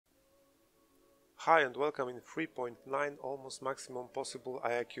Hi and welcome in 3.9 almost maximum possible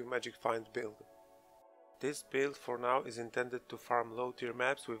IIQ magic find build. This build for now is intended to farm low tier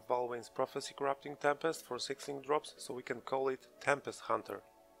maps with Valwyn's Prophecy Corrupting Tempest for 6 link drops, so we can call it Tempest Hunter.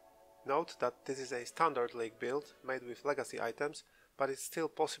 Note that this is a standard league build made with legacy items, but it's still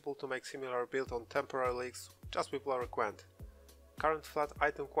possible to make similar build on temporary leagues just with lower quant. Current flat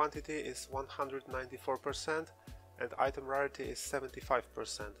item quantity is 194% and item rarity is 75%.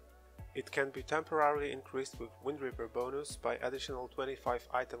 It can be temporarily increased with Windripper bonus by additional 25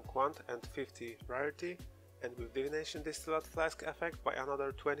 item quant and 50 rarity, and with Divination Distillate Flask effect by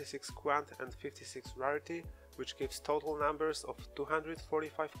another 26 quant and 56 rarity, which gives total numbers of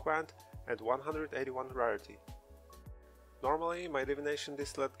 245 quant and 181 rarity. Normally my Divination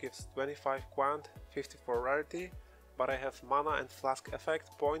Distillate gives 25 quant, 54 rarity, but I have mana and flask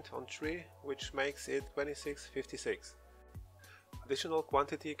effect point on 3, which makes it 2656. Additional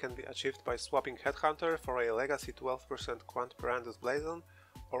quantity can be achieved by swapping Headhunter for a legacy 12% quant Perandus Blazon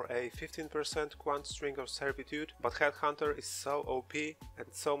or a 15% quant String of Servitude, but Headhunter is so OP and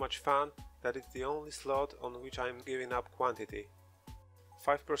so much fun that it's the only slot on which I'm giving up quantity.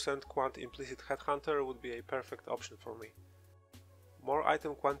 5% quant implicit Headhunter would be a perfect option for me. More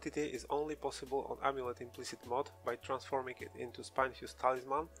item quantity is only possible on Amulet Implicit mod by transforming it into Spinefuse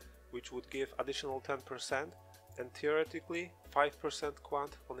Talisman, which would give additional 10%, and theoretically 5%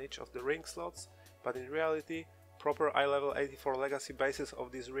 quant on each of the ring slots, but in reality proper I-level 84 legacy bases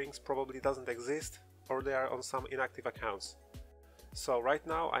of these rings probably doesn't exist, or they are on some inactive accounts. So right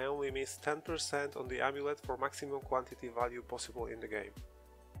now I only miss 10% on the amulet for maximum quantity value possible in the game.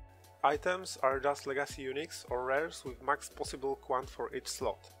 Items are just legacy uniques or rares with max possible quant for each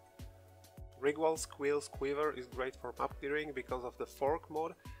slot. Rigwald's Quill's Quiver is great for map clearing because of the fork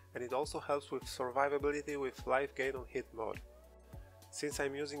mode, and it also helps with survivability with life gain on hit mode. Since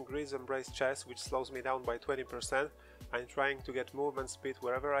I'm using Greed's Embrace chest, which slows me down by 20%, I'm trying to get movement speed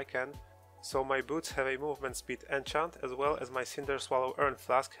wherever I can, so my boots have a movement speed enchant, as well as my Cinder Swallow Urn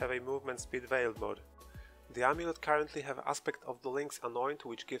Flask have a movement speed veiled mode. The amulet currently have aspect of the Link's Anoint,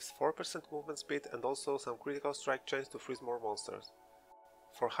 which gives 4% movement speed and also some critical strike chains to freeze more monsters.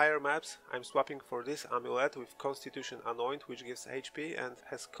 For higher maps, I'm swapping for this amulet with Constitution Anoint, which gives HP and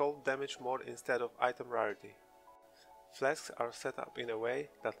has cold damage mode instead of item rarity. Flasks are set up in a way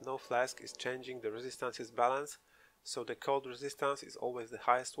that no flask is changing the resistances balance, so the cold resistance is always the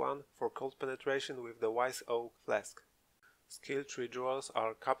highest one for cold penetration with the Wise Oak Flask. Skill tree jewels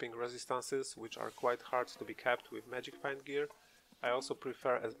are capping resistances, which are quite hard to be capped with magic find gear. I also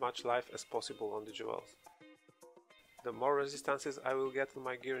prefer as much life as possible on the jewels. The more resistances I will get on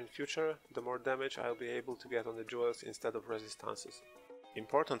my gear in future, the more damage I'll be able to get on the jewels instead of resistances.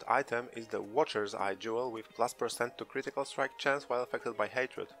 Important item is the Watcher's Eye jewel with +% to critical strike chance while affected by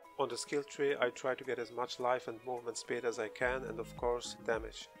hatred. On the skill tree I try to get as much life and movement speed as I can, and of course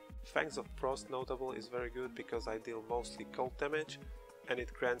damage. Fangs of Frost notable is very good because I deal mostly cold damage and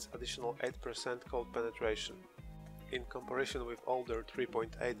it grants additional 8% cold penetration. In comparison with older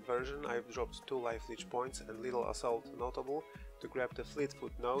 3.8 version, I've dropped 2 life leech points and Little Assault notable to grab the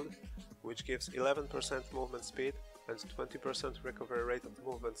Fleetfoot node, which gives 11% movement speed and 20% recovery rate of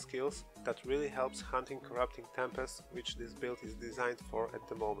movement skills that really helps hunting Corrupting Tempest, which this build is designed for at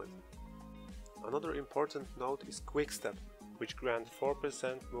the moment. Another important note is Quickstep, which grants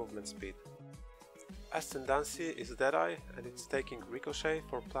 4% movement speed. Ascendancy is Deadeye and it's taking Ricochet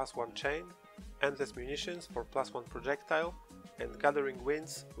for +1 chain, Endless Munitions for +1 projectile, and Gathering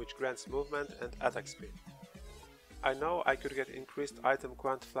Winds, which grants movement and attack speed. I know I could get increased item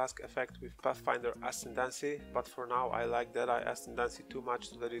quant flask effect with Pathfinder Ascendancy, but for now I like Deadeye Ascendancy too much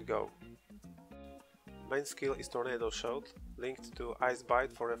to let it go. Main skill is Tornado Shot, linked to Ice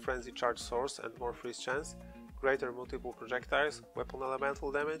Bite for a frenzy charge source and more freeze chance, greater multiple projectiles, weapon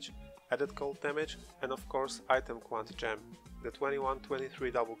elemental damage, added cold damage, and of course item quant gem, the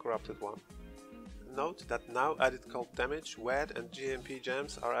 21-23 double corrupted one. Note that now added cold damage, WED and GMP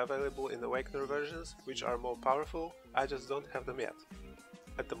gems are available in Awakener versions, which are more powerful, I just don't have them yet.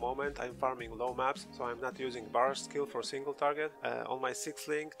 At the moment I'm farming low maps, so I'm not using Barrage skill for single target. On my 6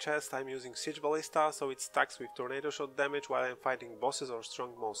 link chest I'm using Siege Ballista, so it stacks with Tornado Shot damage while I'm fighting bosses or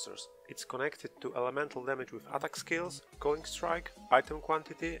strong monsters. It's connected to elemental damage with attack skills, Calling Strike, item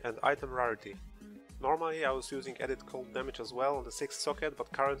quantity and item rarity. Normally I was using added cold damage as well on the 6th socket,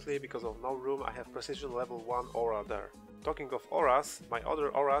 but currently because of no room I have precision level 1 aura there. Talking of auras, my other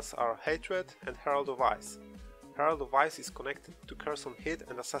auras are Hatred and Herald of Ice. Herald of Ice is connected to Curse on Hit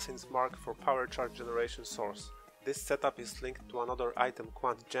and Assassin's Mark for power charge generation source. This setup is linked to another item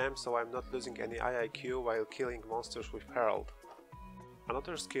quant gem, so I'm not losing any IIQ while killing monsters with Herald.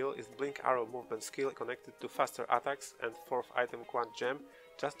 Another skill is Blink Arrow movement skill connected to faster attacks and 4th item Quant Gem,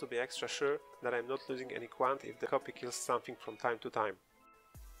 just to be extra sure that I'm not losing any Quant if the copy kills something from time to time.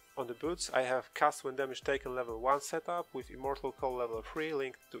 On the boots I have cast when damage taken level 1 setup with Immortal Call level 3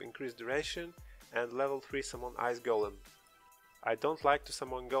 linked to increased duration and level 3 summon Ice Golem. I don't like to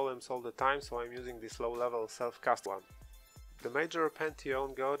summon golems all the time, so I'm using this low level self-cast one. The major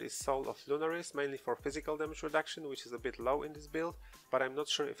Pantheon god is Soul of Lunaris, mainly for physical damage reduction, which is a bit low in this build, but I'm not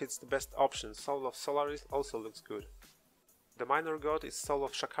sure if it's the best option. Soul of Solaris also looks good. The minor god is Soul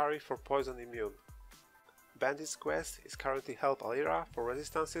of Shakari for poison immune. Bandits quest is currently Help Alira for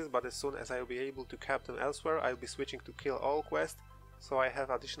resistances, but as soon as I'll be able to cap them elsewhere, I'll be switching to Kill All quest, so I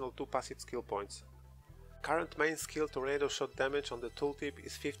have additional 2 passive skill points. Current main skill tornado shot damage on the tooltip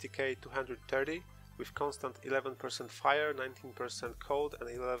is 50k 230, with constant 11% fire, 19% cold and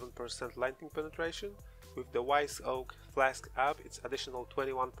 11% lightning penetration. With the Wise Oak Flask up it's additional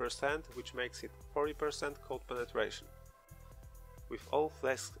 21%, which makes it 40% cold penetration. With all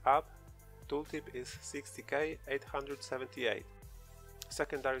flasks up, tooltip is 60k 878.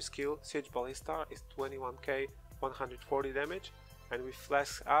 Secondary skill Siege Ballista is 21k 140 damage, and with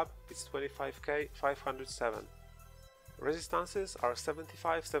flasks up it's 25k 507. Resistances are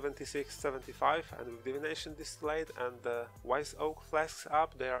 75, 76, 75, and with Divination Distillate and the Wise Oak flasks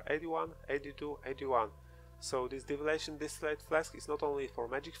up they are 81, 82, 81. So this Divination Distillate flask is not only for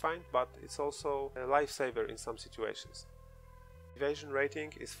magic find, but it's also a lifesaver in some situations. Evasion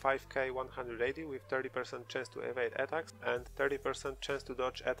rating is 5k 180 with 30% chance to evade attacks and 30% chance to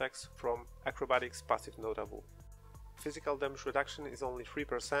dodge attacks from acrobatics passive notable. Physical damage reduction is only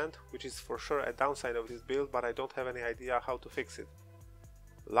 3%, which is for sure a downside of this build, but I don't have any idea how to fix it.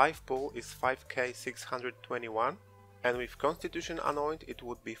 Life pool is 5k 621, and with Constitution Anoint it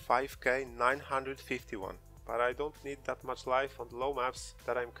would be 5k 951, but I don't need that much life on the low maps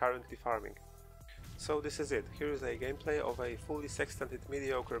that I'm currently farming. So this is it. Here is a gameplay of a fully sextanted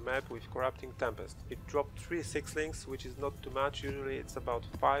mediocre map with Corrupting Tempest. It dropped 3 6-links, which is not too much, usually it's about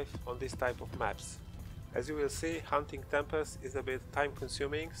 5 on this type of maps. As you will see, hunting Tempest is a bit time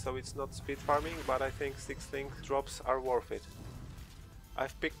consuming, so it's not speed farming, but I think 6-link drops are worth it.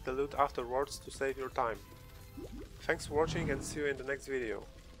 I've picked the loot afterwards to save your time. Thanks for watching and see you in the next video.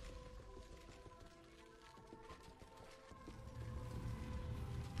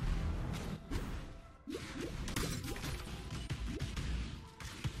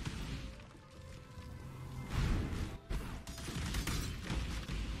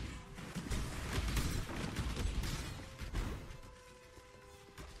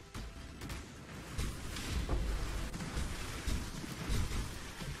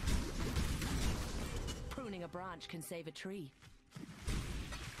 A branch can save a tree.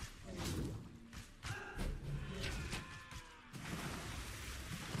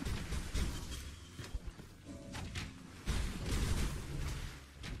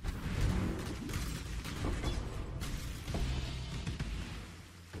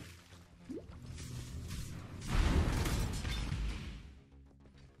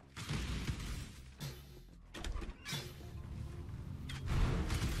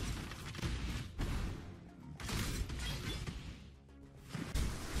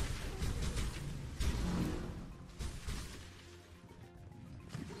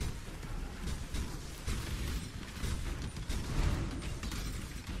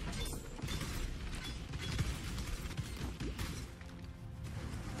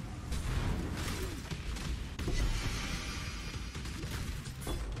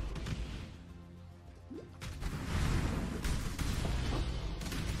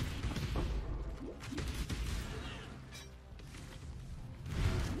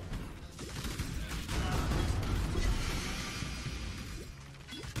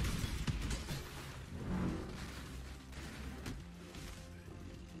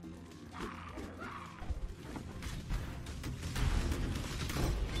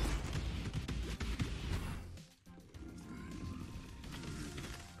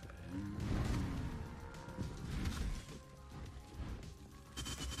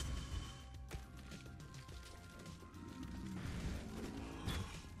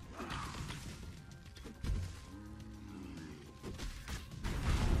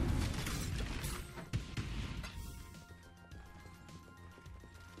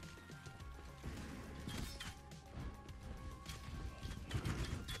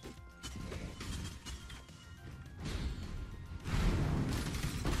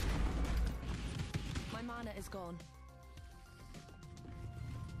 Mana is gone.